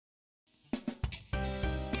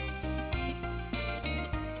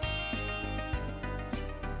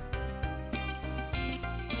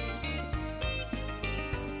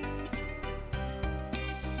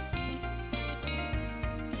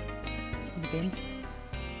then.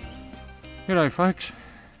 G'day folks.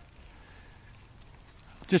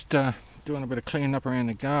 Just doing a bit of cleaning up around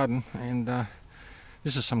the garden, and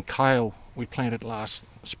this is some kale we planted last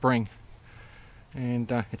spring,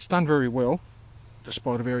 and it's done very well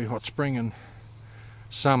despite a very hot spring and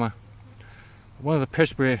summer. One of the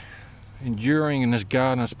pests we're enduring in this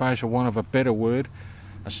garden, I suppose for want of a better word,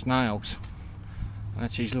 are snails. And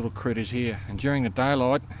that's these little critters here, and during the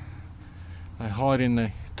daylight they hide in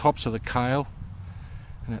the tops of the kale,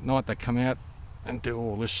 and at night they come out and do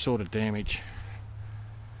all this sort of damage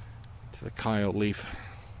to the kale leaf.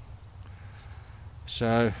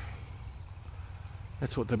 So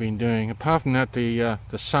that's what they've been doing. Apart from that, the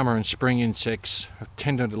summer and spring insects have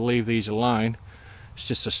tended to leave these alone. It's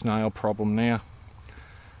just a snail problem now.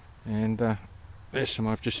 And there's some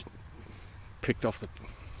I've just picked off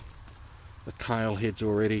the kale heads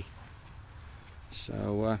already.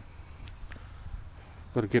 So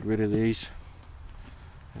got to get rid of these.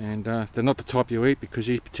 And they're not the type you eat, because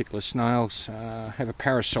these particular snails have a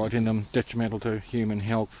parasite in them detrimental to human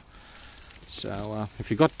health. So if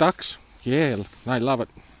you've got ducks, yeah, they love it.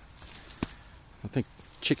 I think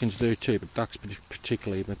chickens do too, but ducks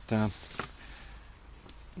particularly. But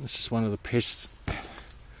this is one of the pests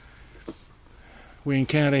we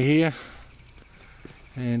encounter here,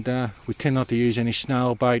 and we tend not to use any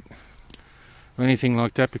snail bait or anything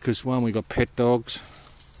like that, because one, we've got pet dogs,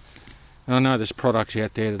 and I know there's products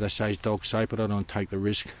out there that they say is dog safe, but I don't take the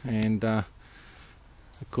risk, and of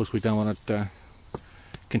course we don't want it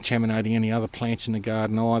contaminating any other plants in the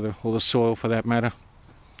garden either, or the soil for that matter.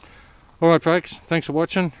 Alright folks, thanks for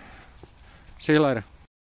watching, see you later.